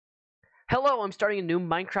Hello, I'm starting a new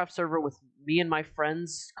Minecraft server with me and my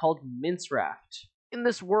friends called Minceraft. In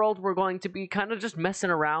this world, we're going to be kind of just messing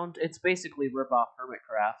around. It's basically rip-off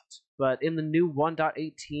Hermitcraft, but in the new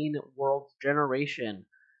 1.18 world generation.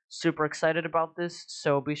 Super excited about this,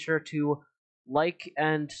 so be sure to like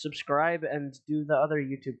and subscribe and do the other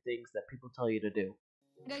YouTube things that people tell you to do.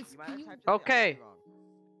 Guys, Okay,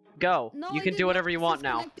 go. No, You can do whatever you want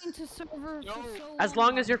now. As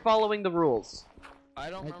long as you're following the rules. I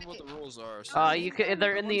don't remember what the rules are. So You can.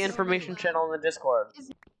 They're in the information channel in the Discord.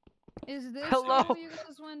 Is this Hello. where you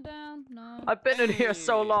guys went down? No. I've been in here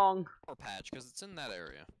so long. Flower patch, because it's in that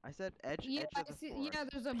area. I said edge Yeah, of the floor. yeah,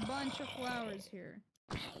 there's a bunch of flowers here.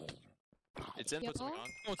 It's in. Yep. Oh,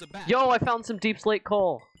 it's a bat. Yo, I found some deep slate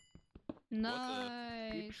coal.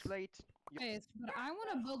 Nice. Deep slate. Nice, but I want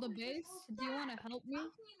to build a base. Do you want to help me?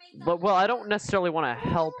 But well, I don't necessarily want to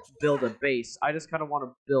help build a base. I just kind of want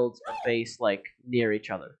to build a base like near each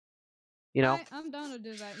other. You know? I'm down to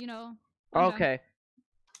do that. You know. Okay.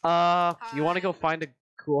 You want to go find a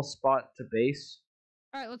cool spot to base?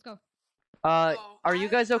 All right, let's go. Are you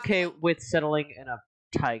guys okay with settling in a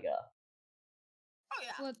taiga? Oh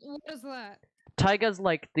yeah. What is that? Taiga's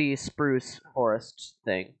like the spruce forest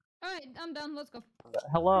thing. All right, I'm done. Let's go.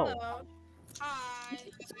 Hello. Hi.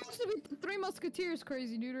 It's supposed to be Three Musketeers,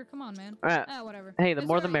 CrazyDuder. Come on, man. Alright. Ah, whatever. Hey, the Is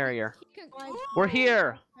more there the merrier. Ooh. We're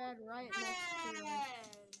here. Hey.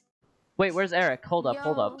 Wait, where's Eric? Hold up,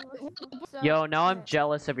 hold up. Yo, now I'm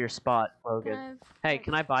jealous of your spot, Logan. Hey,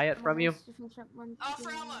 can I buy it from you? Oh,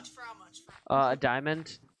 for how much? For how much? For how much? A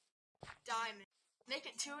diamond? Diamond. Make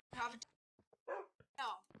it two and have it.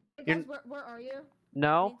 No. You're- Guys, where are you?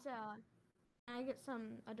 No? Can I get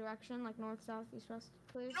a direction, like north, south, east, west,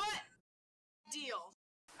 please? You know what? Deal.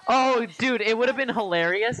 Oh, dude, it would have been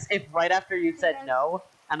hilarious if right after you said no,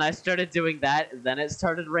 and I started doing that, then it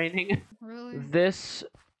started raining. Really? This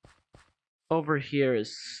over here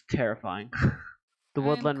is terrifying. The I am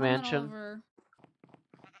Woodland coming Mansion. over.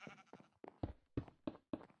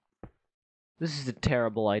 This is a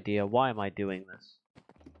terrible idea. Why am I doing this?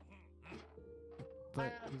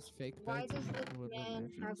 But his fake Why beds does and this woodland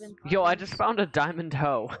man have mansions. Yo, I just found a diamond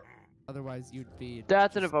hoe. Otherwise, you'd be.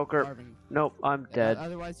 That's an just evoker. starving. Nope, I'm dead.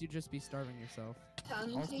 Otherwise, you'd just be starving yourself.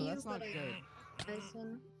 Also, that's not good.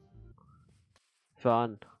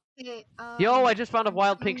 Fun. Hey, Yo, I just found a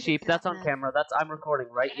wild pink sheep. That's on camera. I'm recording,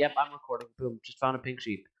 right? Yep, I'm recording. Boom, just found a pink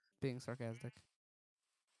sheep. Being sarcastic.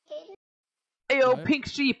 Ayo, What? pink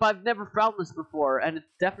sheep! I've never found this before, and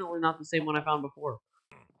it's definitely not the same one I found before.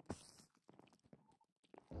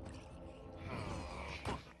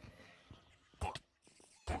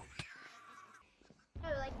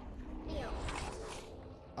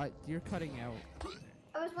 You're cutting out.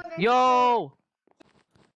 I was wondering. Yo!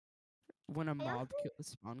 When a mob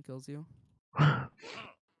spawn kills you.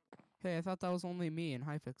 Hey, I thought that was only me in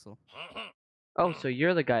Hypixel. Oh, so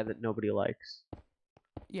you're the guy that nobody likes.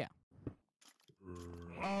 Yeah.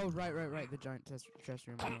 Oh, right. The giant chest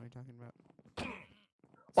room. I know what you're talking about.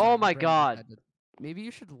 Oh Sorry, my brain god. decided. Maybe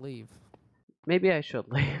you should leave. Maybe I should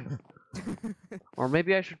leave. Or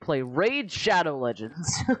maybe I should play Raid Shadow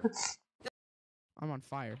Legends. I'm on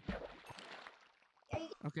fire.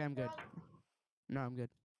 Okay, I'm good. No, I'm good.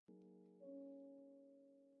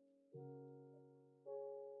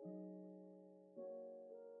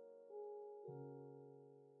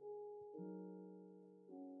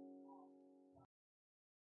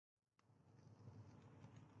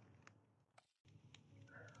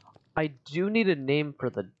 I do need a name for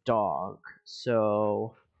the dog,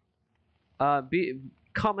 so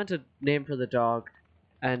comment a name for the dog,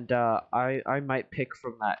 and I might pick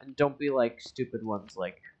from that. And don't be like stupid ones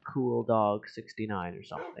like Cool Dog 69 or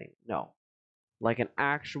something. No, like an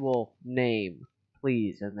actual name,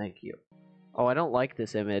 please and thank you. Oh, I don't like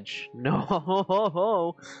this image.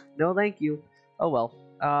 No, no, thank you. Oh well.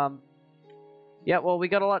 Yeah, well, we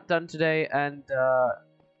got a lot done today, and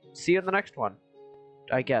see you in the next one.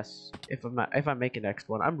 I guess if I make a next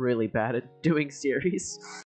one. I'm really bad at doing series.